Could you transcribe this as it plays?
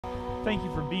Thank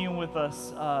you for being with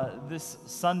us this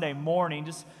Sunday morning.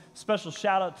 Just special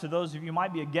shout out to those of you who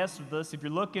might be a guest with us. If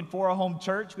you're looking for a home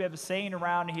church, we have a saying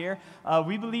around here.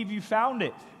 We believe you found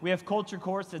it. We have Culture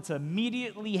Course that's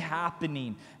immediately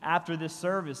happening after this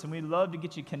service, and we'd love to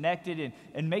get you connected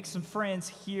and make some friends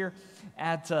here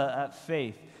at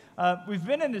Faith. We've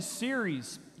been in this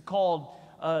series called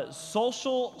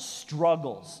Social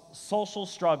Struggles. Social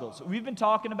Struggles. We've been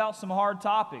talking about some hard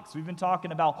topics. We've been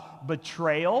talking about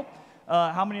betrayal.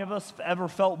 How many of us have ever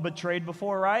felt betrayed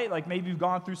before, right? Like maybe you've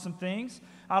gone through some things.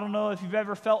 I don't know if you've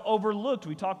ever felt overlooked.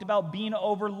 We talked about being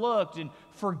overlooked and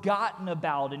forgotten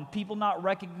about and people not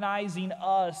recognizing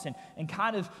us and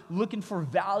kind of looking for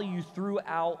value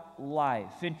throughout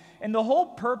life. And the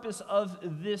whole purpose of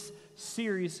this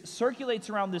series circulates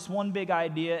around this one big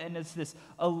idea, and it's this: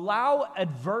 allow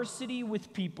adversity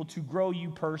with people to grow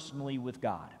you personally with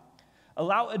God.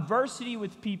 Allow adversity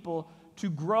with people to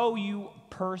grow you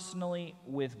personally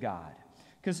with God.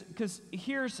 Because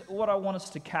here's what I want us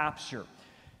to capture.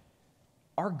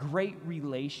 Our great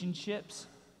relationships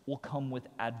will come with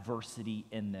adversity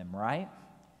in them, right?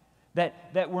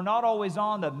 That we're not always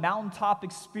on the mountaintop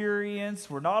experience.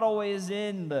 We're not always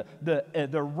in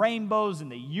the rainbows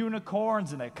and the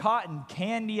unicorns and the cotton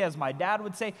candy, as my dad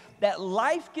would say. That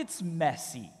life gets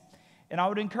messy. And I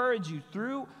would encourage you,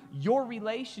 through your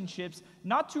relationships,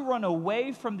 not to run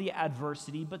away from the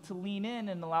adversity, but to lean in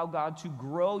and allow God to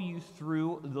grow you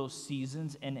through those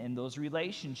seasons and in those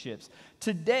relationships.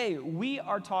 Today, we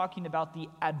are talking about the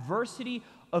adversity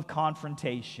of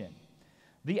confrontation.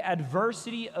 The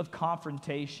adversity of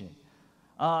confrontation.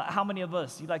 How many of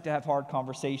us, you'd like to have hard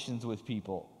conversations with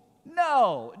people?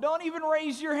 No, don't even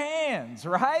raise your hands,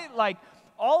 right? Like,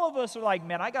 all of us are like,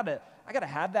 man, I gotta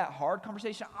have that hard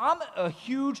conversation. I'm a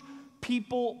huge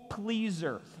people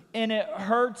pleaser, and it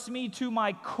hurts me to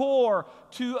my core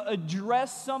to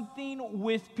address something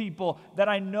with people that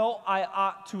I know I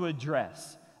ought to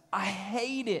address. I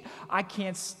hate it. I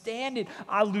can't stand it.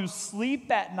 I lose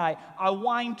sleep at night. I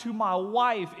whine to my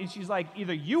wife, and she's like,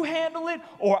 either you handle it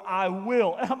or I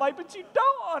will. And I'm like, but you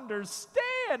don't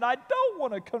understand. I don't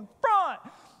want to confront.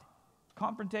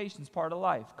 Confrontation is part of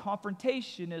life.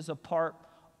 Confrontation is a part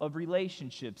of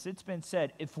relationships. It's been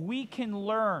said, if we can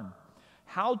learn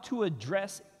how to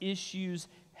address issues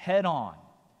head on,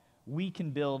 we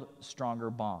can build stronger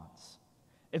bonds.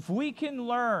 If we can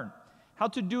learn how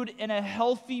to do it in a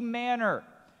healthy manner,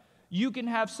 you can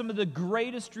have some of the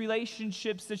greatest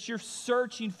relationships that you're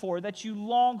searching for, that you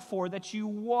long for, that you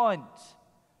want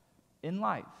in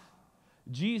life.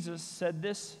 Jesus said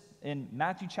this in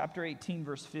Matthew chapter 18,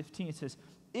 verse 15. It says,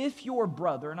 if your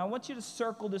brother, and I want you to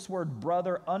circle this word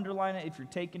brother, underline it if you're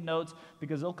taking notes,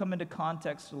 because it'll come into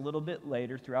context a little bit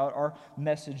later throughout our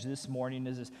message this morning,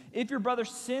 is this: if your brother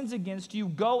sins against you,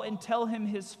 go and tell him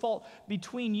his fault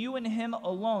between you and him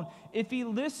alone. If he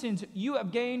listens, you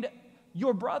have gained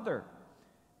your brother.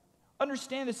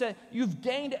 Understand this, that you've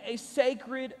gained a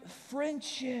sacred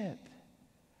friendship.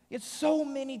 Yet so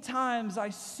many times I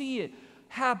see it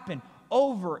happen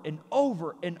over and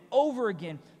over and over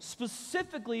again,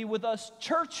 specifically with us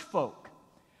church folk.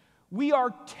 We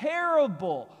are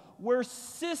terrible. We're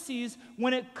sissies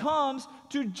when it comes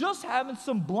to just having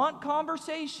some blunt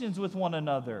conversations with one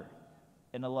another.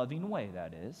 In a loving way,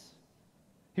 that is.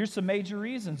 Here's some major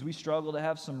reasons we struggle to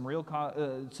have some real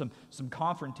some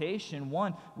confrontation.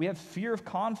 One, we have fear of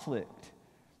conflict.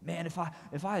 Man, if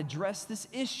I address this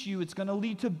issue, it's going to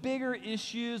lead to bigger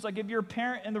issues. Like if you're a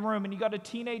parent in the room and you got a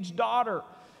teenage daughter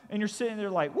and you're sitting there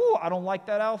like, whoo, I don't like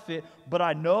that outfit, but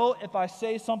I know if I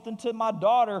say something to my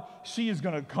daughter, she is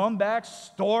going to come back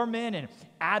storming and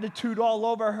attitude all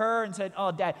over her and say,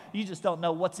 oh, Dad, you just don't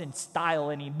know what's in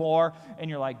style anymore. And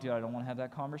you're like, dude, I don't want to have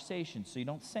that conversation. So you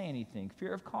don't say anything.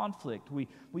 Fear of conflict. We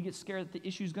get scared that the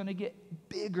issue is going to get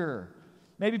bigger.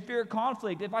 Maybe fear of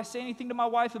conflict. If I say anything to my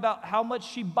wife about how much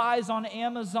she buys on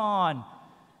Amazon,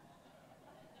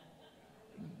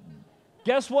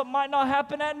 guess what might not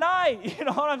happen at night? You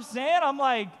know what I'm saying? I'm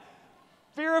like,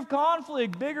 fear of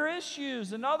conflict, bigger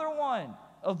issues. Another one,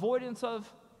 avoidance of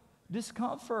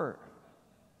discomfort.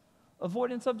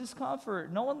 Avoidance of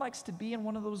discomfort. No one likes to be in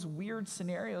one of those weird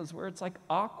scenarios where it's like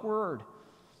awkward.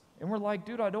 And we're like,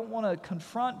 dude, I don't want to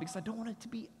confront because I don't want it to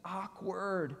be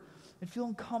awkward and feel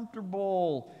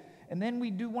uncomfortable. And then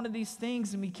we do one of these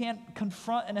things and we can't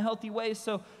confront in a healthy way.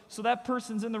 So that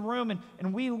person's in the room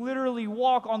and we literally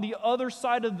walk on the other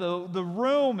side of the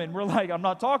room and we're like, I'm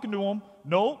not talking to him.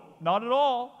 Nope, not at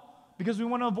all. Because we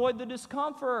want to avoid the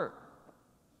discomfort.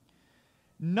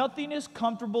 Nothing is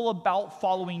comfortable about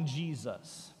following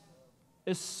Jesus,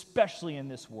 especially in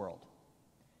this world.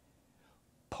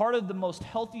 Part of the most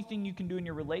healthy thing you can do in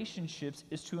your relationships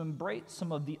is to embrace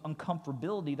some of the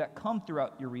uncomfortability that come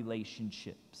throughout your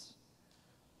relationships.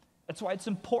 That's why it's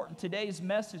important. Today's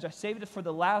message, I saved it for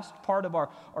the last part of our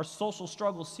social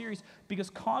struggle series, because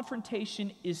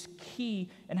confrontation is key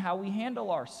in how we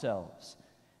handle ourselves,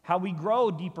 how we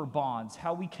grow deeper bonds,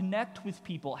 how we connect with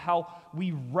people, how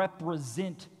we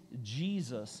represent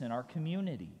Jesus in our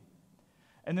community.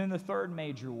 And then the third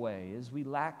major way is we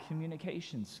lack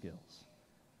communication skills.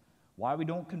 Why we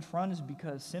don't confront is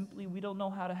because simply we don't know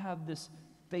how to have this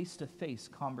face-to-face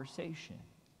conversation.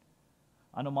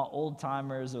 I know my old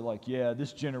timers are like, yeah,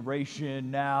 this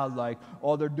generation now, like,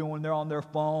 all they're doing, they're on their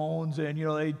phones and,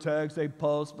 they text, they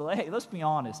post. But hey, let's be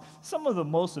honest. Some of the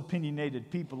most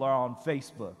opinionated people are on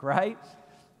Facebook, right?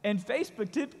 And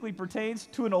Facebook typically pertains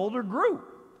to an older group.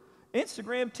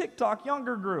 Instagram, TikTok,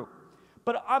 younger group.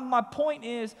 But my point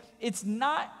is, it's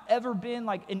not ever been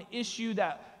like an issue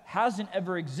that hasn't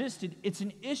ever existed. It's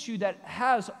an issue that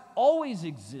has always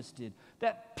existed,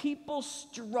 that people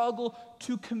struggle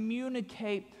to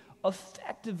communicate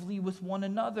effectively with one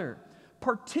another,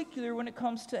 particularly when it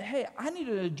comes to, hey, I need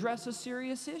to address a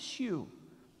serious issue.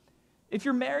 If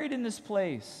you're married in this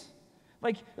place,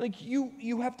 like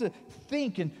you have to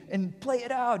think and play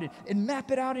it out and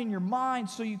map it out in your mind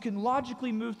so you can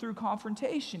logically move through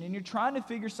confrontation, and you're trying to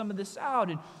figure some of this out,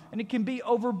 and it can be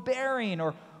overbearing,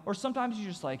 or sometimes you're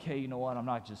just like, hey, you know what, I'm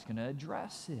not just going to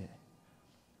address it.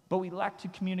 But we lack to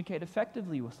communicate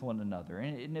effectively with one another,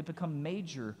 and it becomes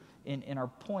major in our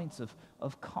points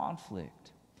of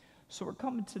conflict. So we're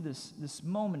coming to this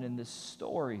moment in this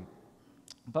story,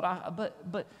 but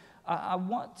I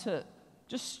want to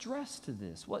just stress to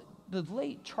this what the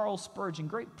late Charles Spurgeon,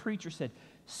 great preacher, said: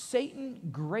 Satan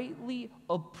greatly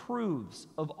approves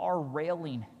of our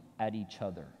railing at each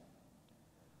other,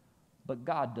 but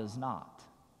God does not.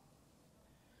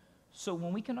 So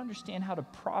when we can understand how to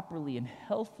properly and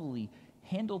healthfully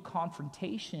handle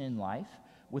confrontation in life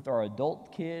with our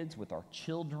adult kids, with our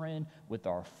children, with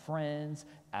our friends,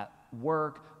 at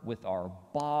work, with our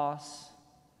boss,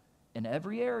 in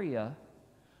every area,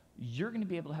 you're going to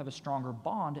be able to have a stronger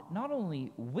bond, not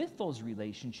only with those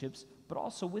relationships, but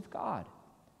also with God.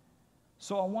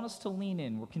 So I want us to lean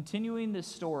in. We're continuing this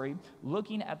story,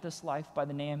 looking at this life by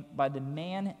the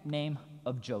man named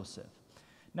of Joseph.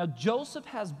 Now, Joseph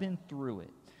has been through it.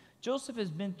 Joseph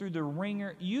has been through the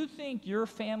ringer. You think your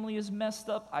family is messed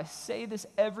up? I say this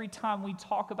every time we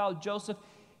talk about Joseph.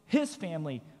 His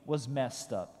family was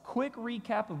messed up. Quick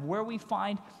recap of where we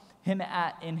find him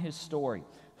at in his story.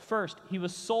 First, he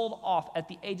was sold off at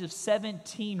the age of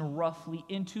 17, roughly,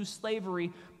 into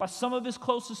slavery by some of his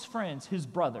closest friends, his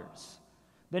brothers.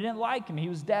 They didn't like him. He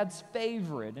was dad's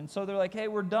favorite. And so they're like, hey,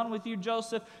 we're done with you,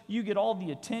 Joseph. You get all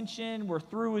the attention. We're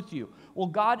through with you. Well,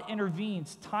 God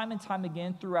intervenes time and time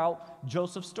again throughout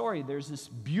Joseph's story. There's this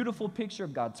beautiful picture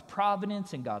of God's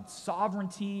providence and God's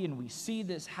sovereignty, and we see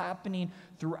this happening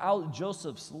throughout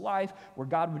Joseph's life, where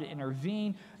God would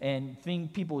intervene and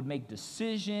people would make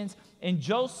decisions. And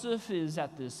Joseph is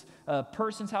at this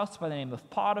person's house by the name of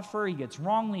Potiphar. He gets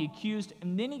wrongly accused,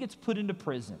 and then he gets put into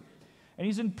prison. And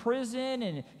he's in prison,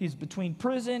 and he's between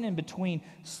prison and between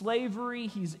slavery.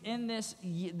 He's in this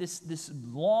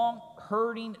long,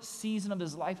 hurting season of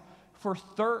his life for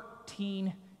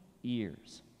 13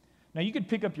 years. Now, you could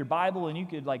pick up your Bible, and you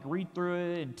could read through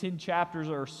it in 10 chapters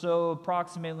or so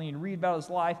approximately and read about his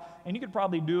life, and you could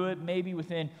probably do it maybe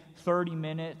within 30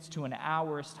 minutes to an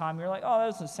hour's time. You're like, oh,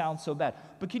 that doesn't sound so bad.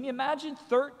 But can you imagine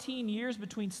 13 years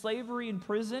between slavery and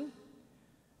prison?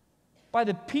 By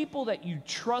the people that you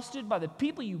trusted, by the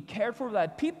people you cared for, by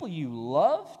the people you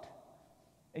loved,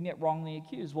 and yet wrongly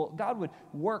accused. Well, God would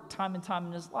work time and time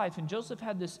in his life, and Joseph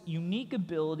had this unique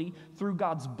ability through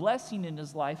God's blessing in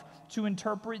his life to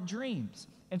interpret dreams.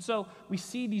 And so we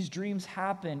see these dreams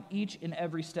happen each and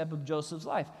every step of Joseph's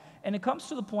life. And it comes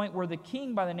to the point where the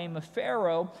king by the name of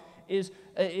Pharaoh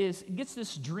gets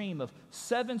this dream of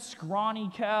 7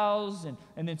 scrawny cows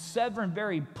and then 7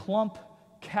 very plump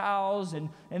cows and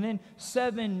then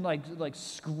 7 like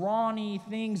scrawny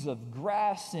things of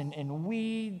grass and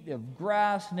weed of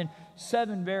grass, and then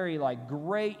 7 very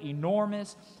great,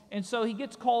 enormous. And so he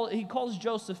calls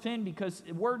Joseph in because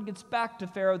word gets back to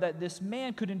Pharaoh that this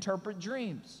man could interpret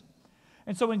dreams.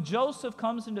 And so when Joseph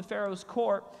comes into Pharaoh's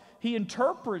court, he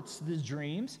interprets the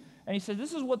dreams, and he says,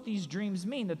 this is what these dreams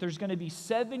mean, that there's going to be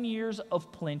 7 years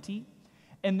of plenty,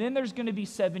 and then there's going to be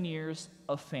 7 years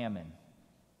of famine.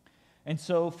 And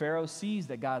so Pharaoh sees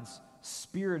that God's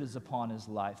Spirit is upon his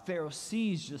life. Pharaoh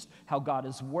sees just how God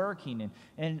is working.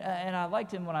 And I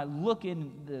liked him when I look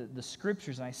in the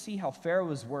scriptures and I see how Pharaoh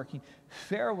was working.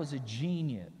 Pharaoh was a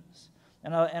genius.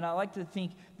 And I like to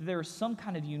think that there was some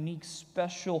kind of unique,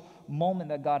 special moment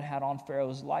that God had on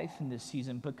Pharaoh's life in this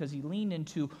season because he leaned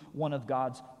into one of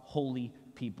God's holy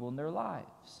people in their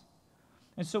lives.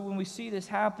 And so when we see this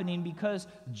happening, because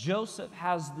Joseph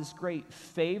has this great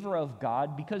favor of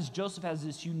God, because Joseph has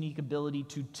this unique ability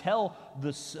to tell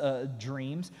the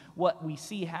dreams, what we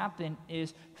see happen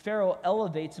is Pharaoh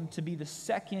elevates him to be the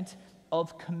second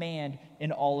of command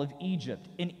in all of Egypt.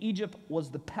 And Egypt was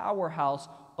the powerhouse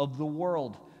of the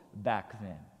world back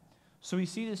then. So we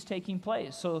see this taking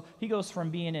place. So he goes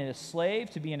from being a slave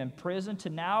to being in prison to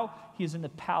now he's in the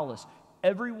palace.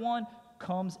 Everyone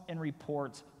comes and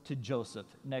reports to Joseph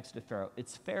next to Pharaoh.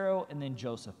 It's Pharaoh and then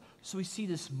Joseph. So we see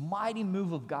this mighty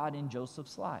move of God in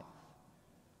Joseph's life.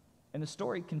 And the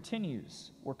story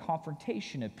continues where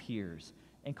confrontation appears,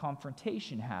 and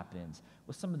confrontation happens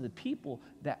with some of the people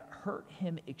that hurt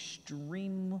him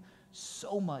extremely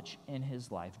so much in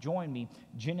his life. Join me,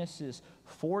 Genesis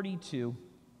 42,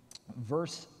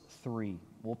 verse 3.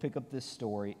 We'll pick up this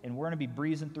story, and we're going to be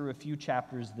breezing through a few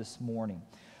chapters this morning.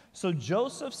 So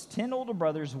Joseph's 10 older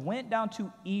brothers went down to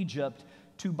Egypt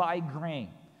to buy grain.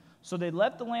 So they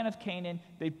left the land of Canaan.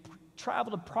 They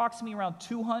traveled approximately around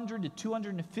 200 to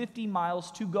 250 miles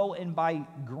to go and buy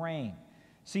grain.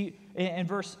 See,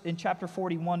 in chapter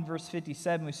 41, verse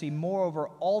 57, we see, moreover,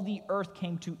 all the earth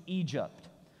came to Egypt.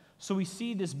 So we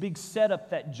see this big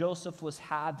setup that Joseph was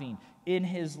having in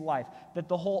his life, that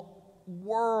the whole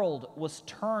world was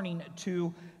turning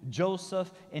to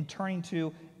Joseph and turning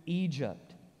to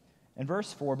Egypt. In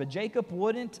verse 4, but Jacob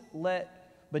wouldn't let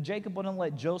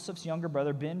Joseph's younger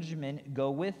brother Benjamin go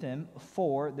with him,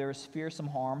 for there is fearsome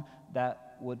harm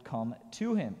that would come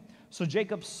to him. So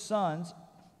Jacob's sons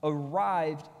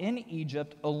arrived in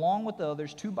Egypt along with the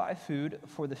others to buy food,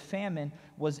 for the famine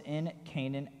was in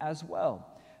Canaan as well.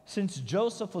 Since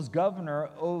Joseph was governor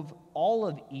of all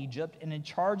of Egypt and in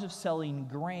charge of selling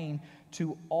grain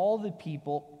to all the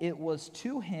people, it was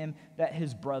to him that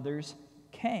his brothers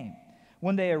came.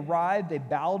 When they arrived, they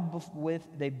bowed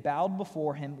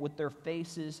before him with their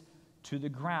faces to the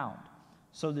ground.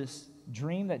 So this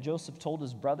dream that Joseph told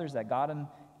his brothers that got him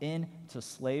into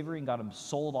slavery and got him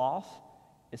sold off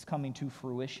is coming to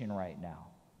fruition right now.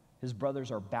 His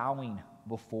brothers are bowing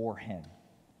before him.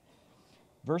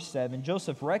 Verse 7,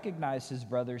 Joseph recognized his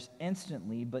brothers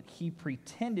instantly, but he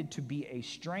pretended to be a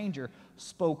stranger,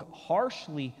 spoke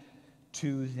harshly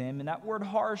to them. And that word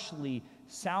harshly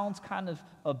sounds kind of,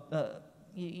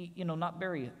 not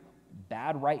very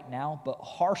bad right now, but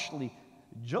harshly.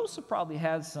 Joseph probably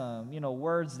has some,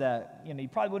 words that, he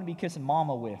probably wouldn't be kissing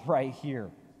mama with right here.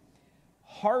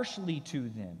 Harshly to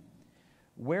them.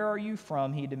 Where are you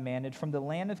from? He demanded. From the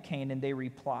land of Canaan, they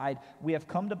replied, we have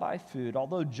come to buy food.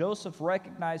 Although Joseph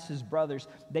recognized his brothers,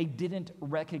 they didn't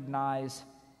recognize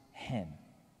him.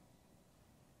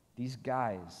 These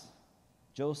guys,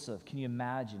 Joseph, can you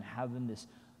imagine having this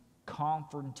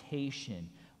confrontation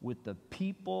with the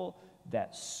people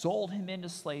that sold him into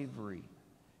slavery?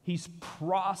 He's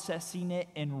processing it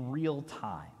in real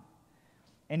time.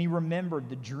 And he remembered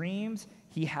the dreams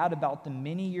he had about them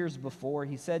many years before.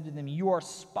 He said to them, you are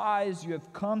spies. You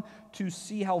have come to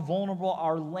see how vulnerable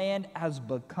our land has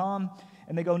become.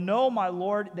 And they go, no, my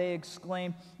lord, they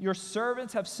exclaim, your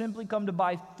servants have simply come to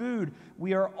buy food.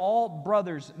 We are all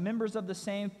brothers, members of the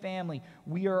same family.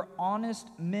 We are honest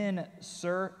men,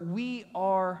 sir. We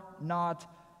are not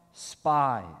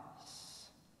spies.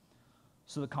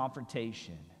 So the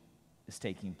confrontation is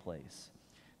taking place.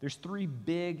 There's three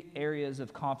big areas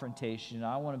of confrontation.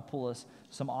 I want to pull us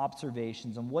some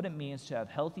observations on what it means to have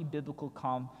healthy biblical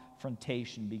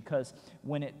confrontation, because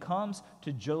when it comes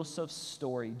to Joseph's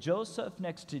story, Joseph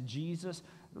next to Jesus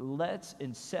lets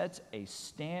and sets a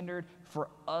standard for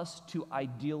us to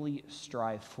ideally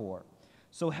strive for.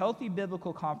 So healthy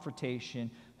biblical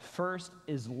confrontation first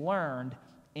is learned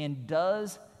and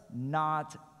does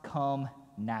not come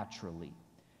naturally.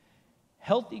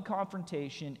 Healthy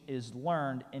confrontation is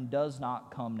learned and does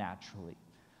not come naturally.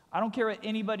 I don't care what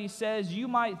anybody says. You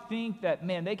might think that,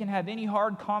 man, they can have any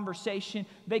hard conversation.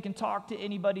 They can talk to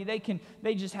anybody.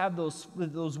 They just have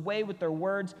those way with their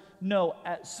words. No,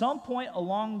 at some point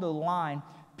along the line,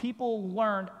 people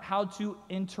learned how to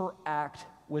interact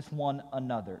with one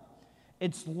another.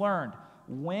 It's learned.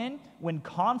 When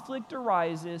conflict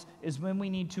arises is when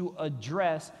we need to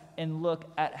address and look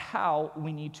at how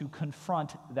we need to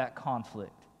confront that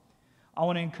conflict. I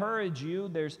want to encourage you,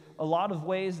 there's a lot of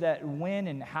ways that when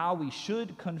and how we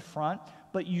should confront,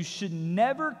 but you should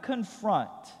never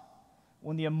confront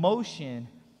when the emotion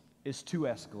is too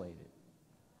escalated.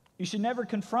 You should never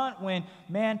confront when,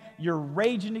 man, you're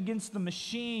raging against the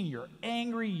machine, you're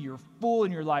angry, you're full,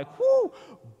 and you're like, whoo,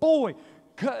 boy,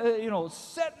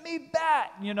 set me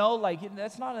back, like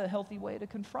that's not a healthy way to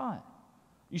confront.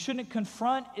 You shouldn't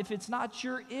confront if it's not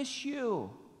your issue.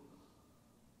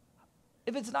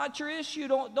 If it's not your issue,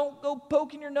 don't go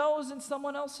poking your nose in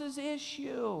someone else's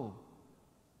issue.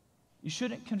 You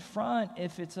shouldn't confront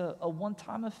if it's a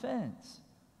one-time offense.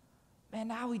 Man,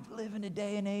 now we live in a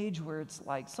day and age where it's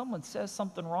like someone says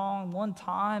something wrong one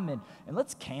time and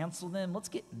let's cancel them. Let's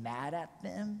get mad at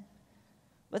them.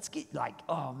 Let's get like,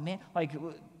 oh man, like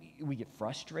we get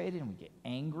frustrated and we get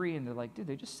angry and they're like, dude,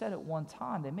 they just said it one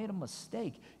time. They made a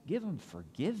mistake. Give them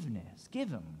forgiveness. Give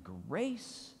them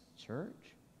grace,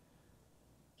 church.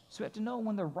 So we have to know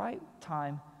when the right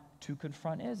time to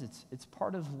confront is. It's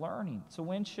part of learning. So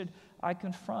when should I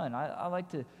confront? I like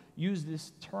to use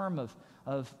this term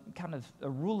of kind of a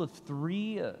rule of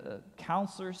three. A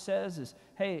counselor says is,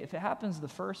 hey, if it happens the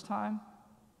first time,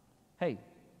 hey,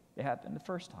 it happened the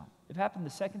first time. If it happened the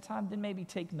second time, then maybe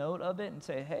take note of it and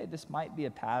say, hey, this might be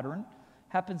a pattern.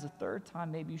 Happens a third time,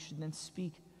 maybe you should then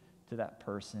speak to that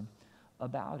person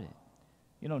about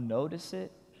it. Notice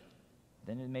it.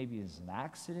 Then it maybe is an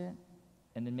accident,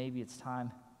 and then maybe it's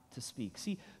time to speak.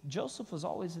 See, Joseph was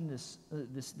always in this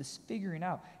figuring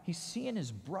out. He's seeing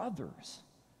his brothers.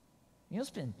 It's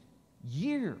been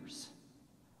years.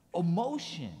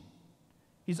 Emotion.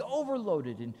 He's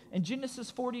overloaded. In Genesis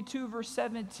 42, verse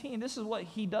 17, this is what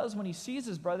he does when he sees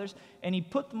his brothers, and he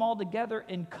put them all together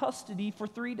in custody for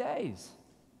 3 days.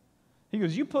 He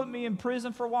goes, you put me in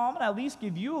prison for a while, I'm going to at least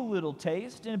give you a little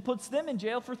taste, and it puts them in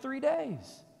jail for 3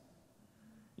 days.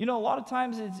 A lot of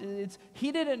times it's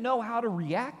he didn't know how to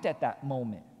react at that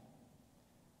moment.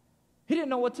 He didn't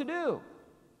know what to do.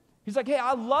 He's like, hey,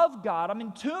 I love God. I'm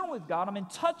in tune with God. I'm in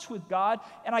touch with God.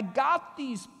 And I got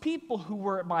these people who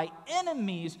were my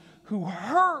enemies who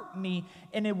hurt me,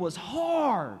 and it was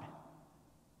hard.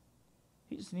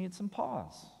 He just needed some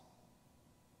pause.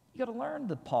 You got to learn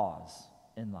to pause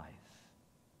in life.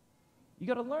 You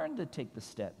got to learn to take the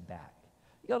step back.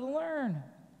 You got to learn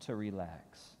to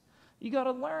relax. You got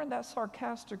to learn that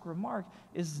sarcastic remark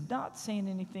is not saying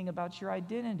anything about your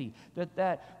identity,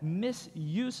 that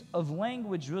misuse of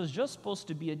language was just supposed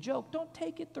to be a joke. Don't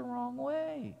take it the wrong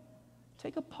way.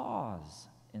 Take a pause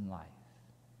in life.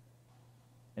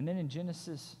 And then in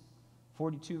Genesis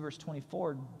 42, verse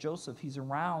 24, Joseph, he's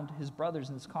around his brothers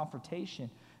in this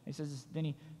confrontation. He says, then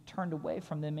he turned away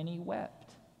from them and he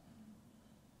wept.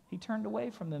 He turned away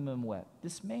from them and wept.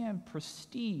 This man,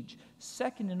 prestige,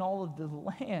 second in all of the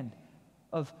land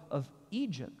of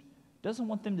Egypt, doesn't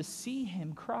want them to see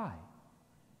him cry.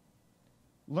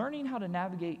 Learning how to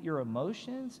navigate your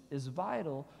emotions is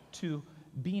vital to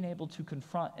being able to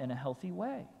confront in a healthy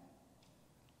way.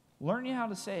 Learning how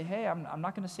to say, hey, I'm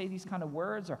not going to say these kind of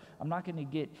words, or I'm not going to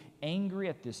get angry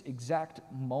at this exact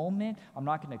moment. I'm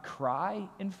not going to cry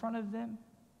in front of them.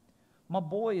 My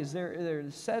boy is they're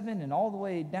 7 and all the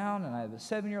way down, and I have a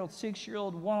 7-year-old,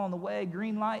 6-year-old, one on the way,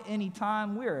 green light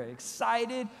anytime. We're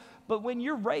excited. But when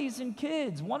you're raising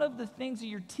kids, one of the things that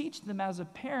you're teaching them as a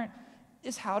parent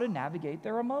is how to navigate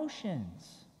their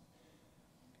emotions.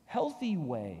 Healthy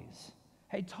ways.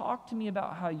 Hey, talk to me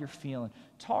about how you're feeling.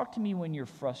 Talk to me when you're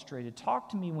frustrated. Talk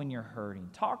to me when you're hurting.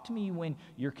 Talk to me when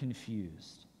you're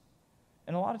confused.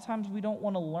 And a lot of times we don't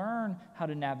want to learn how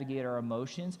to navigate our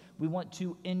emotions. We want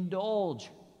to indulge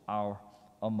our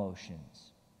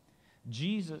emotions.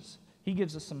 Jesus, he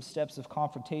gives us some steps of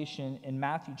confrontation in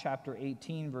Matthew chapter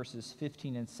 18, verses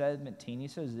 15 and 17. He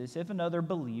says this, if another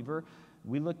believer,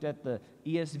 we looked at the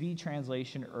ESV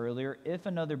translation earlier, if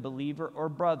another believer or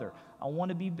brother. I want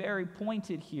to be very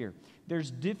pointed here.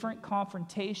 There's different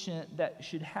confrontation that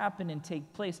should happen and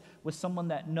take place with someone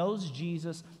that knows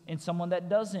Jesus and someone that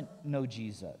doesn't know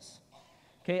Jesus.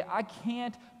 Okay, I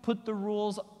can't put the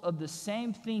rules of the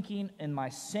same thinking and my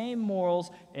same morals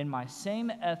and my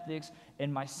same ethics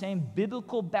and my same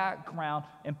biblical background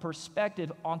and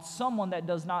perspective on someone that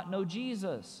does not know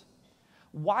Jesus.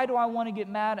 Why do I want to get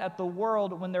mad at the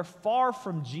world when they're far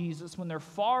from Jesus, when they're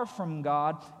far from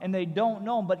God, and they don't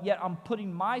know Him, but yet I'm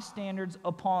putting my standards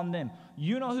upon them?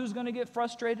 You know who's going to get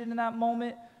frustrated in that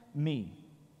moment? Me.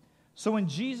 So when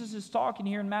Jesus is talking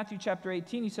here in Matthew chapter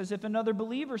 18, he says, if another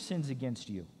believer sins against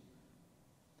you,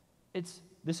 it's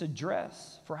this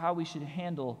address for how we should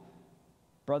handle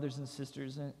brothers and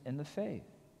sisters in the faith.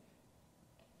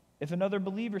 If another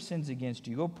believer sins against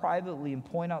you, go privately and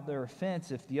point out their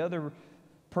offense. If the other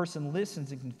person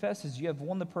listens and confesses, you have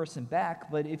won the person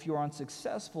back. But if you are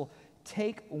unsuccessful,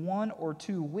 take one or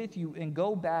two with you and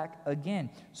go back again,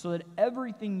 so that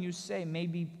everything you say may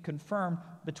be confirmed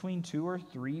between 2 or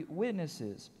 3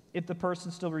 witnesses. If the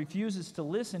person still refuses to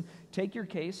listen, take your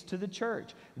case to the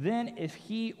church. Then, if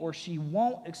he or she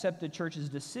won't accept the church's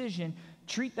decision,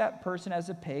 treat that person as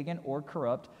a pagan or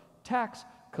corrupt tax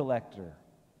collector.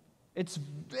 It's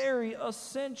very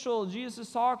essential. Jesus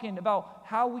is talking about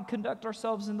how we conduct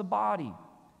ourselves in the body.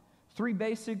 3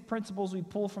 basic principles we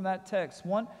pull from that text.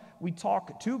 1, we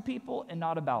talk to people and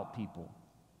not about people.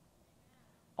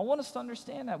 I want us to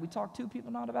understand that. We talk to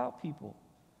people, not about people.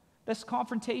 This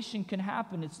confrontation can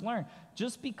happen. It's learned.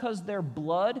 Just because they're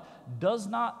blood does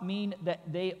not mean that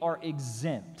they are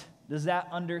exempt. Does that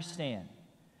understand?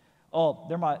 Oh,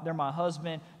 they're my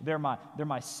husband, they're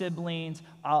my siblings,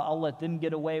 I'll let them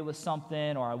get away with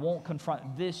something, or I won't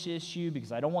confront this issue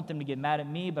because I don't want them to get mad at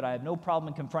me, but I have no problem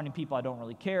in confronting people I don't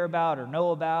really care about or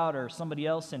know about, or somebody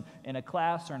else in a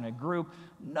class or in a group.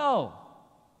 No.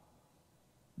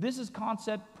 This is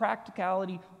concept,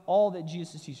 practicality, all that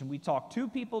Jesus is teaching. We talk to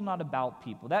people, not about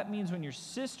people. That means when your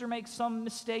sister makes some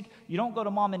mistake, you don't go to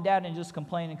mom and dad and just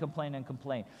complain and complain and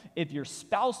complain. If your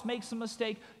spouse makes a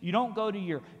mistake, you don't go to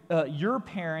your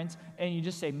parents and you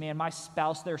just say, man, my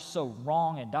spouse, they're so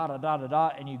wrong, and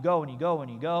da-da-da-da-da, and you go and you go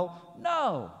and you go.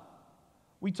 No.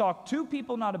 We talk to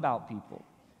people, not about people.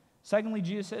 Secondly,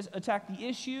 Jesus says, attack the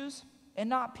issues and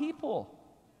not people.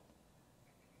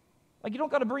 Like, you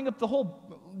don't got to bring up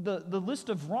the list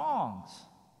of wrongs.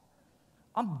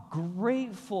 I'm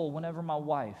grateful whenever my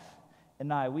wife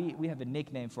and I, we have a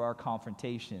nickname for our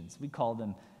confrontations. We call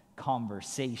them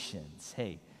conversations.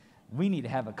 Hey, we need to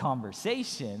have a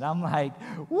conversation. I'm like,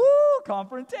 woo,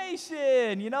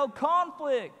 confrontation,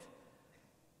 conflict.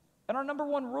 And our number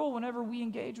one rule whenever we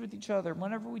engage with each other,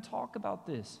 whenever we talk about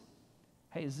this,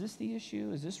 hey, is this the issue?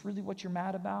 Is this really what you're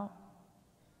mad about?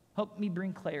 Help me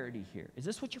bring clarity here. Is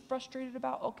this what you're frustrated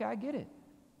about? Okay, I get it.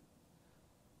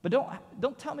 But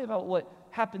don't tell me about what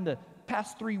happened the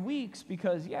past 3 weeks,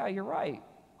 because, yeah, you're right.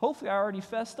 Hopefully I already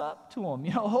fessed up to them.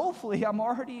 Hopefully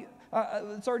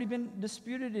it's already been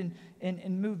disputed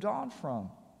and moved on from.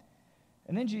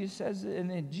 And then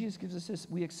Jesus gives us this: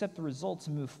 we accept the results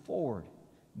and move forward.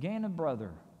 Gain a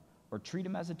brother or treat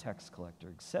him as a tax collector.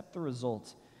 Accept the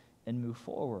results and move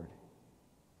forward.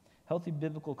 Healthy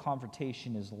biblical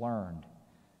confrontation is learned.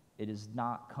 It does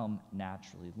not come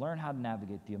naturally. Learn how to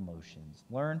navigate the emotions.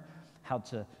 Learn how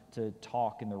to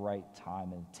talk in the right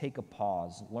time and take a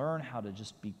pause. Learn how to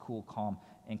just be cool, calm,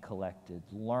 and collected.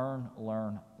 Learn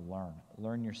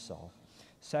yourself.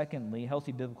 Secondly,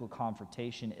 healthy biblical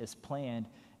confrontation is planned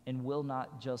and will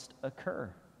not just occur.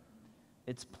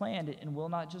 It's planned and will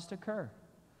not just occur.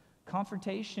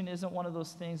 Confrontation isn't one of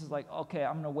those things that's like, okay,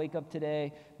 I'm going to wake up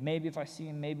today, maybe if I see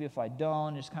him, maybe if I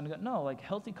don't, just kind of go. No, like,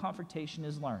 healthy confrontation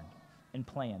is learned and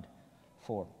planned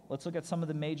for. Let's look at some of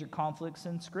the major conflicts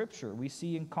in Scripture. We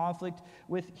see in conflict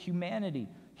with humanity.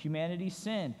 Humanity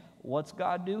sinned. What's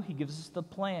God do? He gives us the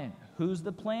plan. Who's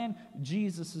the plan?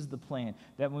 Jesus is the plan.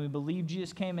 That when we believe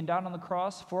Jesus came and died on the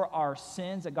cross for our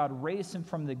sins, that God raised him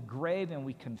from the grave, and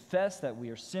we confess that we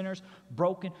are sinners,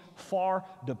 broken, far,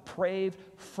 depraved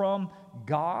from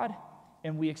God,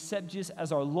 and we accept Jesus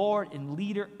as our Lord and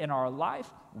leader in our life,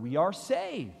 we are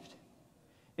saved.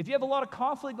 If you have a lot of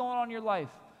conflict going on in your life,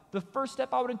 the first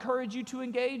step I would encourage you to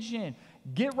engage in,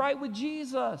 get right with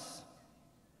Jesus.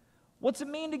 What's it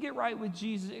mean to get right with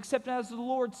Jesus? Accept him as the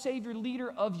Lord, Savior,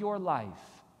 leader of your life.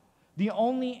 The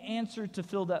only answer to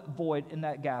fill that void and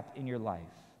that gap in your life.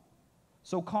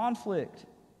 So conflict.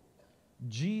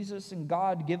 Jesus and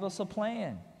God give us a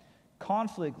plan.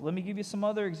 Conflict. Let me give you some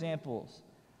other examples.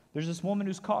 There's this woman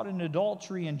who's caught in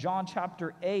adultery in John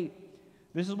chapter 8.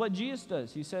 This is what Jesus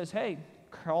does. He says, hey,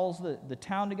 calls the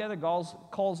town together,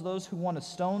 calls those who want to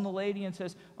stone the lady, and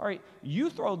says, all right, you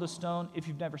throw the stone if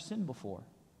you've never sinned before.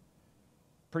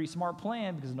 Pretty smart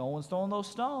plan, because no one's throwing those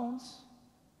stones.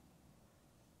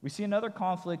 We see another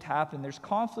conflict happen. There's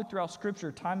conflict throughout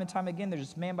Scripture time and time again. There's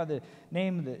this man by the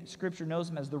name that Scripture knows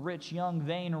him as the rich, young,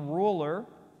 vain ruler.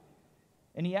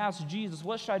 And he asks Jesus,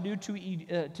 what should I do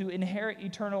to inherit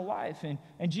eternal life?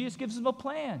 And Jesus gives him a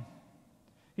plan.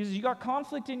 He says, you got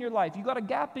conflict in your life. You got a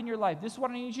gap in your life. This is what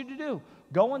I need you to do.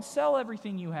 Go and sell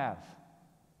everything you have.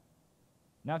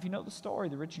 Now, if you know the story,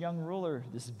 the rich young ruler,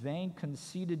 this vain,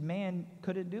 conceited man,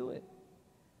 couldn't do it.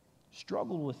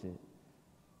 Struggled with it.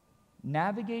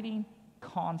 Navigating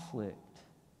conflict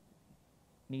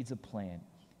needs a plan.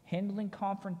 Handling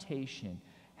confrontation,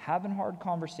 having hard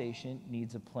conversation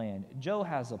needs a plan. Joe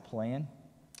has a plan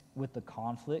with the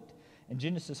conflict. In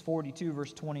Genesis 42,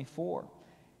 verse 24,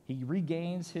 he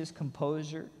regains his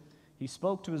composure. He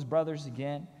spoke to his brothers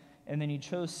again. And then he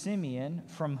chose Simeon,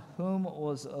 from whom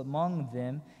was among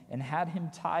them, and had him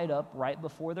tied up right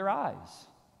before their eyes.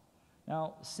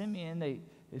 Now, Simeon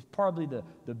is probably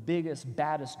the biggest,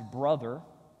 baddest brother.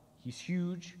 He's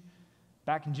huge.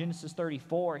 Back in Genesis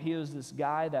 34, he was this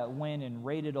guy that went and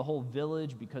raided a whole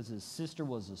village because his sister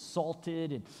was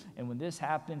assaulted. And when this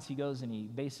happens, he goes and he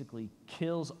basically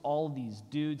kills all these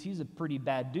dudes. He's a pretty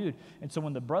bad dude. And so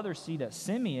when the brothers see that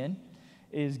Simeon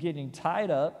is getting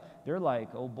tied up, they're like,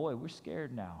 oh boy, we're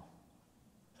scared now.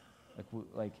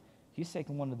 Like he's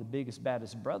taking one of the biggest,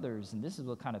 baddest brothers, and this is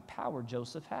what kind of power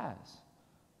Joseph has.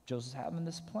 Joseph's having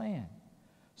this plan.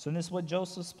 So this is what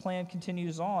Joseph's plan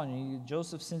continues on.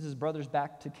 Joseph sends his brothers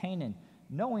back to Canaan,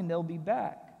 knowing they'll be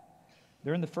back.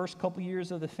 They're in the first couple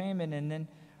years of the famine, and then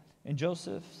in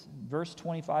Joseph, verse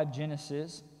 25,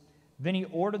 Genesis, then he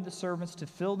ordered the servants to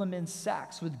fill them in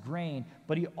sacks with grain,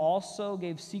 but he also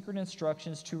gave secret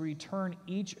instructions to return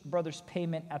each brother's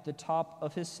payment at the top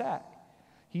of his sack.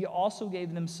 He also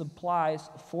gave them supplies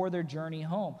for their journey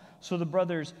home. So the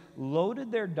brothers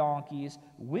loaded their donkeys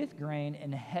with grain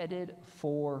and headed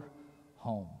for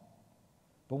home.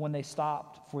 But when they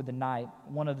stopped for the night,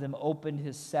 one of them opened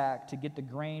his sack to get the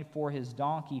grain for his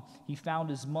donkey. He found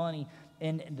his money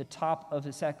in the top of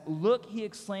his sack. Look, he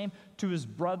exclaimed to his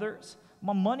brothers,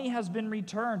 my money has been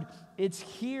returned. It's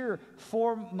here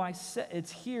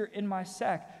it's here in my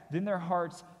sack. Then their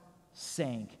hearts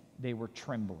sank. They were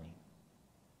trembling.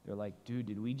 They're like, dude,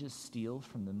 did we just steal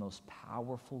from the most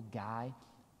powerful guy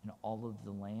in all of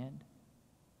the land?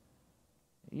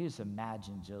 You just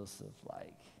imagine Joseph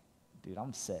like, dude,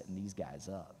 I'm setting these guys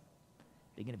up.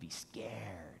 They're going to be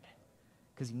scared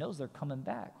because he knows they're coming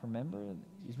back. Remember,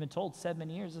 he's been told 7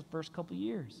 years, the first couple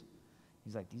years.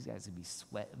 He's like, these guys will be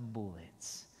sweating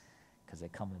bullets because they're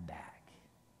coming back.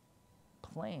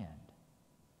 Planned,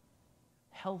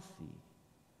 healthy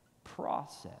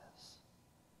process.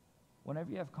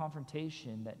 Whenever you have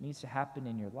confrontation that needs to happen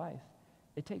in your life,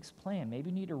 it takes plan.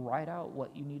 Maybe you need to write out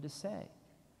what you need to say.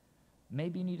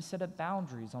 Maybe you need to set up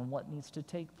boundaries on what needs to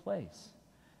take place.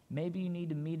 Maybe you need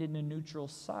to meet in a neutral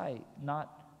site,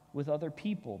 not with other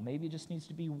people. Maybe it just needs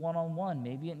to be one-on-one.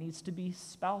 Maybe it needs to be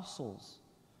spouse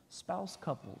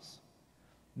couples.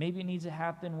 Maybe it needs to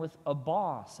happen with a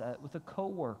boss, with a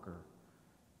coworker.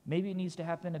 Maybe it needs to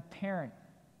happen a parent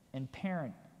and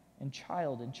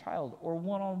child, or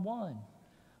one-on-one.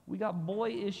 We got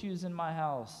boy issues in my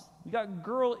house. We got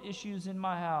girl issues in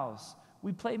my house.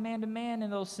 We play man-to-man in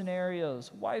those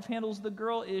scenarios. Wife handles the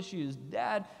girl issues.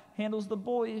 Dad handles the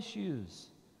boy issues.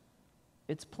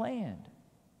 It's planned.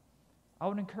 I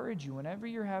would encourage you, whenever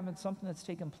you're having something that's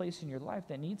taking place in your life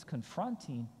that needs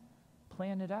confronting,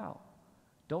 plan it out.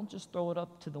 Don't just throw it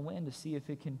up to the wind to see if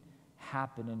it can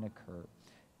happen and occur.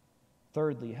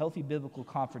 Thirdly, healthy biblical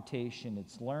confrontation.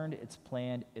 It's learned, it's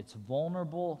planned, it's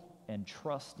vulnerable and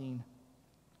trusting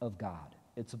of God.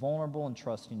 It's vulnerable and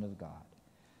trusting of God.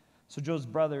 So Joseph's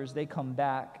brothers, they come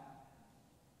back.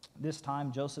 This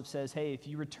time, Joseph says, hey, if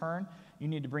you return, you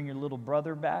need to bring your little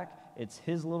brother back. It's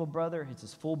his little brother. It's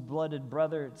his full-blooded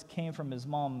brother. It came from his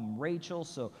mom, Rachel.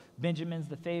 So Benjamin's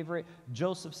the favorite.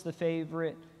 Joseph's the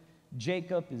favorite.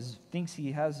 Jacob thinks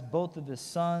he has both of his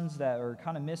sons that are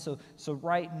kind of missed. So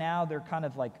right now they're kind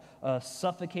of like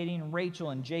suffocating.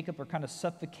 Rachel and Jacob are kind of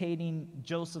suffocating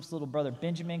Joseph's little brother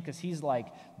Benjamin because he's like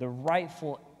the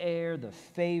rightful heir, the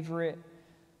favorite.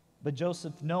 But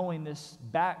Joseph, knowing this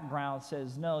background,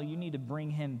 says, no, you need to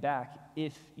bring him back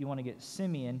if you want to get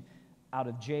Simeon out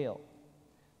of jail.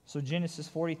 So Genesis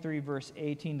 43, verse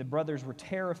 18, the brothers were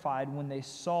terrified when they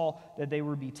saw that they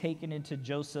would be taken into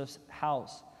Joseph's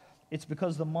house. It's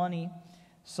because the money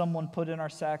someone put in our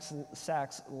sacks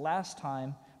last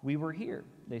time we were here,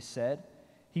 they said.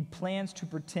 He plans to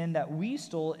pretend that we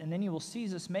stole, and then he will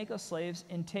seize us, make us slaves,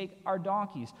 and take our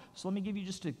donkeys. So let me give you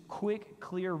just a quick,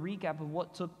 clear recap of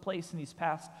what took place in these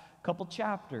past couple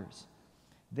chapters.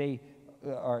 They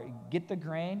get the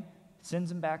grain, sends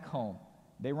them back home.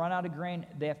 They run out of grain,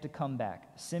 they have to come back.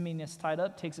 Simeon is tied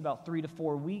up, takes about 3 to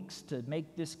 4 weeks to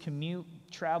make this commute,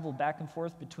 travel back and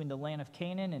forth between the land of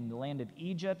Canaan and the land of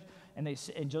Egypt. And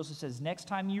Joseph says, next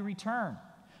time you return,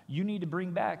 you need to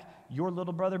bring back your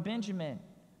little brother Benjamin.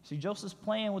 See, Joseph's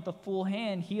playing with a full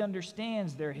hand. He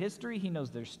understands their history. He knows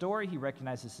their story. He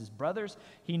recognizes his brothers.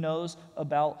 He knows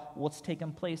about what's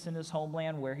taken place in his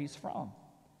homeland where he's from.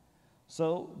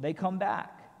 So they come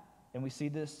back. And we see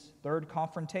this third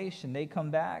confrontation. They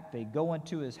come back, they go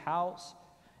into his house,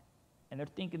 and they're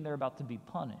thinking they're about to be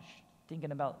punished, they're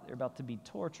about to be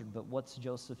tortured. But what's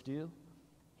Joseph do?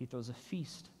 He throws a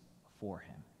feast for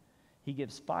him. He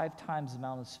gives 5 times the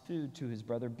amount of food to his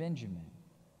brother Benjamin.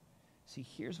 See,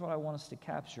 here's what I want us to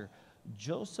capture.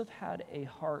 Joseph had a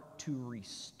heart to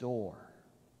restore.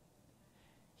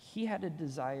 He had a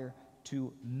desire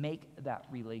to make that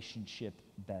relationship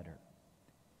better.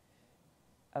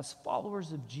 As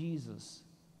followers of Jesus,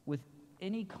 with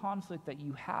any conflict that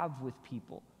you have with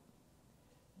people,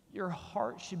 your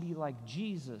heart should be like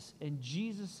Jesus, and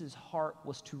Jesus' heart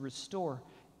was to restore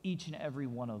each and every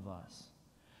one of us.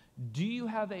 Do you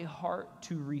have a heart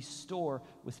to restore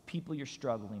with people you're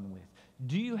struggling with?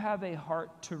 Do you have a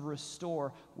heart to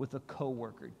restore with a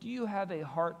coworker? Do you have a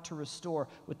heart to restore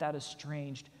with that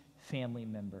estranged family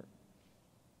member?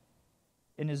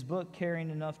 In his book, Caring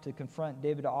Enough to Confront,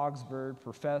 David Augsburg,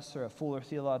 professor at Fuller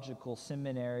Theological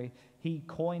Seminary, he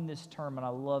coined this term, and I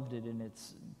loved it, and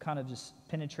it's kind of just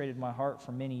penetrated my heart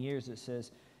for many years. It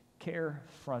says,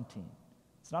 care-fronting.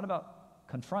 It's not about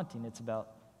confronting, it's about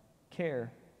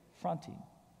care-fronting.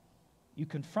 You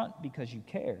confront because you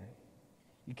care.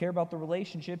 You care about the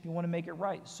relationship, you want to make it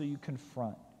right, so you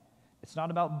confront. It's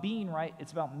not about being right,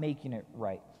 it's about making it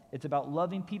right. It's about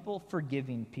loving people,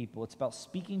 forgiving people. It's about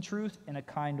speaking truth in a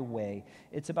kind of way.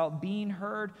 It's about being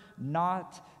heard,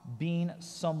 not being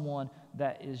someone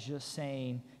that is just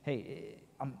saying, hey,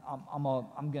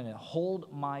 I'm going to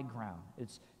hold my ground.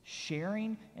 It's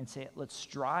sharing and say, let's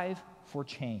strive for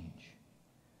change.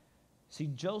 See,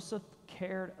 Joseph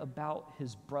cared about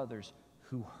his brothers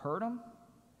who hurt him,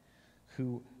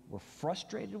 who were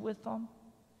frustrated with him,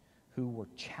 who were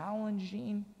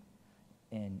challenging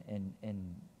and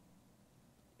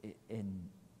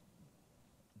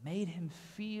made him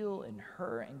feel and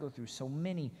hurt and go through so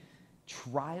many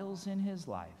trials in his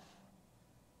life,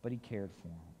 but he cared for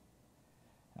him.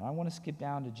 And I want to skip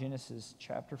down to Genesis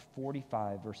chapter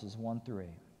 45, verses 1 through 8.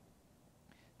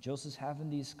 Joseph's having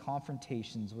these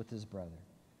confrontations with his brother.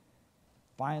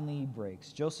 Finally, he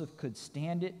breaks. Joseph could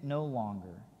stand it no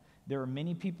longer. There were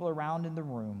many people around in the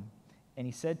room, and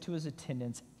he said to his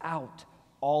attendants, "Out,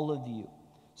 all of you."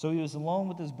 So he was alone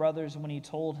with his brothers when he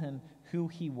told him who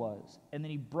he was. And then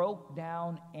he broke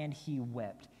down and he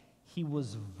wept. He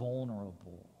was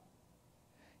vulnerable.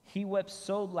 He wept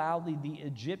so loudly the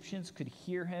Egyptians could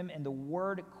hear him, and the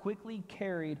word quickly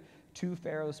carried to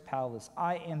Pharaoh's palace.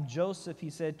 "I am Joseph," he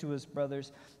said to his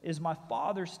brothers. "Is my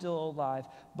father still alive?"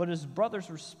 But his brothers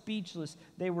were speechless.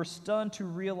 They were stunned to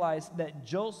realize that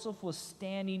Joseph was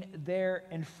standing there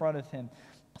in front of him.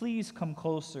 "Please come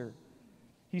closer,"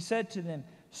 he said to them.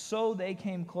 So they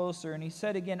came closer, and he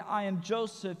said again, "I am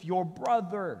Joseph, your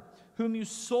brother, whom you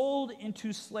sold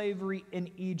into slavery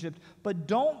in Egypt. But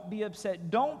don't be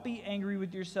upset, don't be angry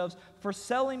with yourselves for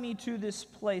selling me to this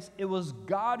place. It was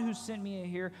God who sent me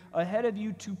here ahead of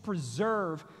you to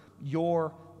preserve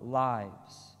your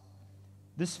lives.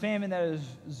 This famine that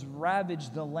has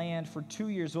ravaged the land for 2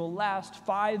 years will last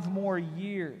 5 more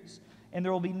years, and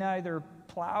there will be neither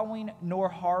plowing nor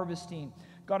harvesting.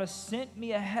 God has sent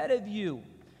me ahead of you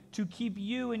to keep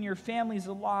you and your families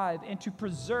alive and to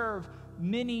preserve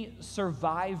many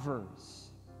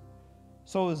survivors.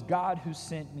 So it is God who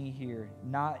sent me here,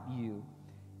 not you.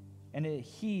 And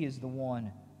he is the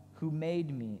one who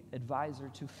made me advisor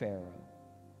to Pharaoh,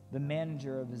 the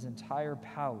manager of his entire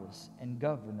palace and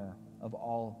governor of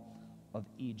all of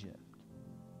Egypt."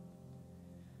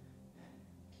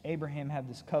 Abraham had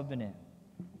this covenant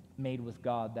made with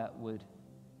God that would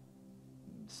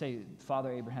say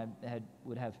Father Abraham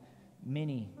would have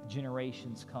many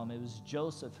generations come. It was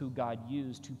Joseph who God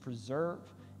used to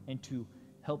preserve and to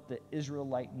help the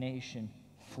Israelite nation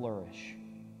flourish.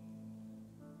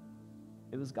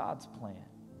 It was God's plan.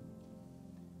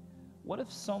 What if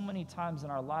so many times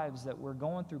in our lives that we're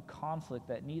going through conflict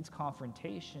that needs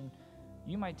confrontation,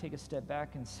 you might take a step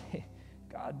back and say,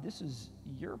 "God, this is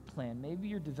your plan. Maybe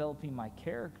you're developing my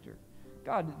character.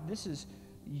 God, this is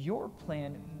your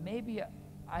plan. Maybe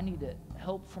I need to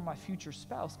help for my future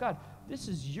spouse. God, this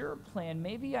is your plan.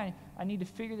 Maybe I need to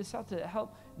figure this out to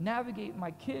help navigate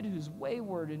my kid who's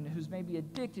wayward and who's maybe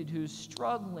addicted, who's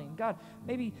struggling. God,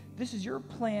 maybe this is your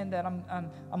plan that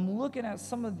I'm looking at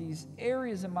some of these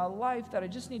areas in my life that I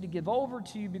just need to give over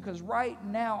to you because right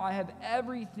now I have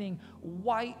everything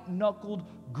white-knuckled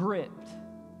gripped."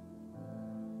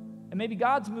 And maybe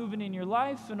God's moving in your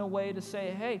life in a way to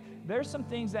say, hey, there's some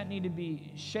things that need to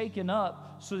be shaken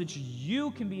up so that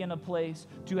you can be in a place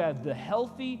to have the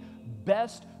healthy,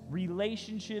 best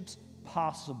relationships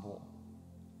possible.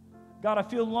 God, I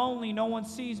feel lonely. No one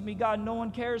sees me. God, no one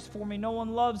cares for me. No one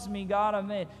loves me. God, I'm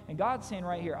in. And God's saying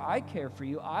right here, I care for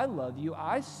you. I love you.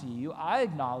 I see you. I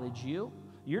acknowledge you.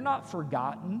 You're not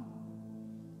forgotten.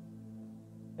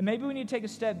 And maybe we need to take a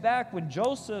step back with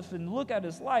Joseph and look at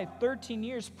his life, 13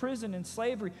 years prison and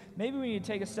slavery. Maybe we need to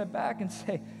take a step back and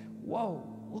say, whoa,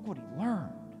 look what he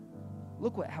learned.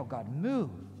 look how God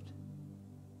moved.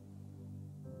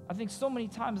 I think so many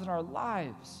times in our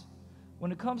lives,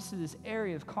 when it comes to this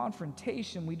area of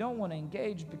confrontation, we don't want to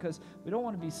engage because we don't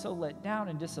want to be so let down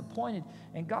and disappointed.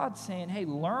 And God's saying, hey,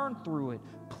 learn through it,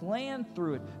 plan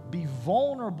through it, be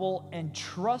vulnerable, and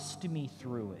trust me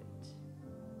through it.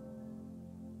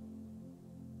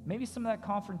 Maybe some of that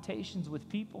confrontation's with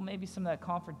people, maybe some of that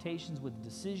confrontation's with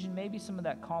decision, maybe some of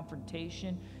that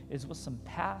confrontation is with some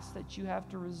past that you have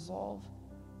to resolve.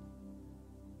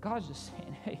 God's just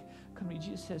saying, hey, come to me.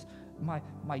 Jesus says,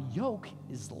 my yoke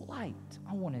is light.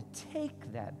 I want to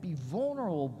take that. Be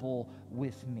vulnerable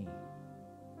with me.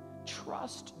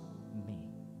 Trust me.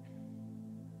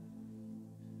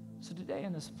 So today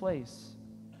in this place,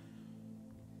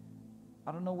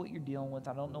 I don't know what you're dealing with.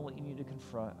 I don't know what you need to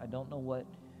confront. I don't know what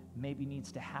maybe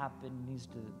needs to happen, needs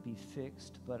to be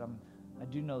fixed. But I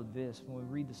do know this. When we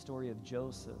read the story of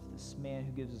Joseph, this man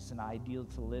who gives us an ideal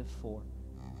to live for,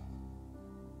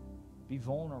 be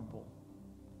vulnerable.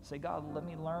 Say, God, let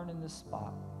me learn in this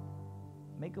spot.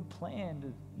 Make a plan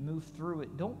to move through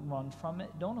it. Don't run from it.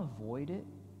 Don't avoid it.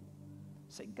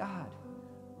 Say, God,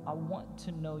 I want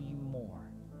to know you more.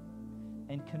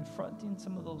 And confronting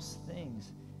some of those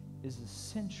things is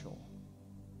essential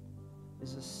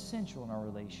in our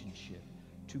relationship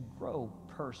to grow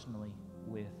personally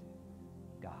with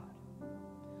God.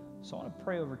 So I want to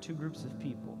pray over two groups of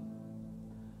people.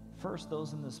 First,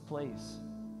 those in this place.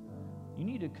 You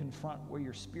need to confront where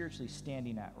you're spiritually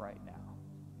standing at right now.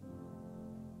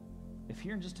 If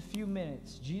here in just a few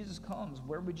minutes Jesus comes,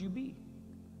 where would you be?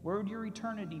 Where would your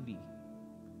eternity be?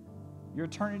 Your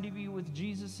eternity be with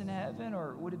Jesus in heaven,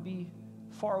 or would it be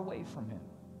far away from him?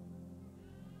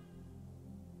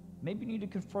 Maybe you need to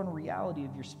confront a reality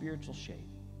of your spiritual shape,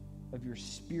 of your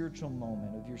spiritual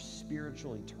moment, of your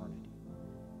spiritual eternity.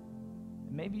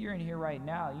 Maybe you're in here right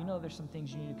now, you know there's some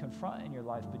things you need to confront in your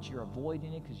life, but you're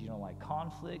avoiding it because you don't like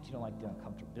conflict, you don't like the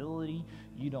uncomfortability,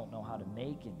 you don't know how to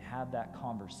make and have that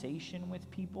conversation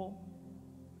with people,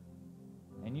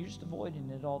 and you're just avoiding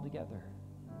it altogether.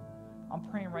 I'm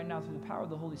praying right now through the power of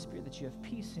the Holy Spirit that you have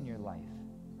peace in your life,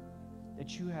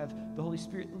 that you have the Holy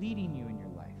Spirit leading you in your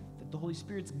life, that the Holy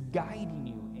Spirit's guiding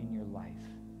you in your life,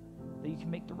 that you can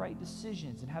make the right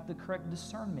decisions and have the correct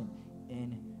discernment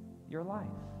in your life.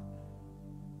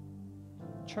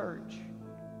 Church,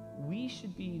 we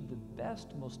should be the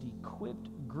best, most equipped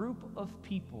group of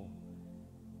people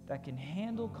that can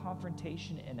handle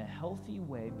confrontation in a healthy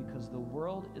way, because the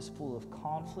world is full of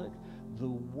conflict. The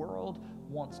world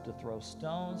wants to throw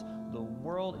stones. The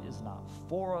world is not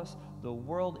for us. The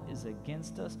world is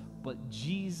against us. But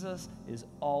Jesus is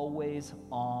always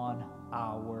on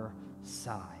our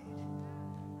side.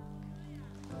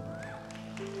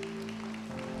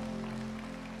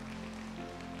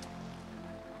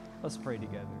 Let's pray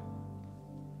together.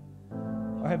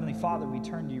 Our Heavenly Father, we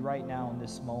turn to you right now in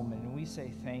this moment, and we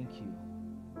say thank you.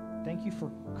 Thank you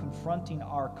for confronting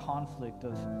our conflict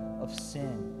of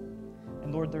sin.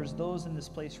 And Lord, there's those in this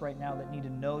place right now that need to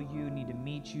know you, need to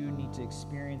meet you, need to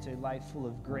experience a life full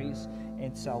of grace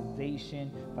and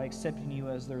salvation by accepting you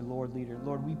as their Lord leader.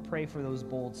 Lord, we pray for those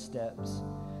bold steps.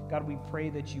 God, we pray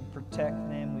that you protect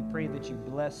them. We pray that you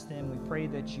bless them. We pray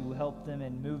that you help them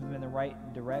and move them in the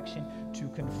right direction to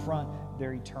confront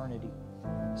their eternity.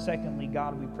 Secondly,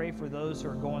 God, we pray for those who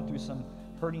are going through some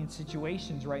hurting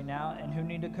situations right now and who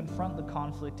need to confront the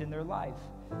conflict in their life.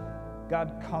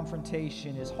 God,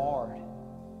 confrontation is hard,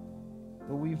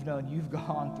 but we've known you've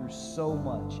gone through so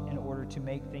much in order to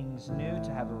make things new,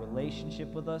 to have a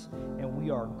relationship with us, and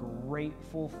we are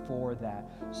grateful for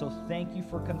that. So thank you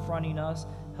for confronting us.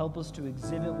 Help us to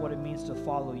exhibit what it means to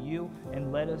follow you,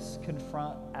 and let us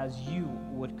confront as you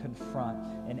would confront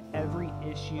in every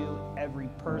issue, every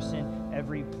person,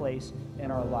 every place in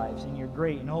our lives. In your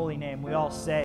great and holy name, we all say,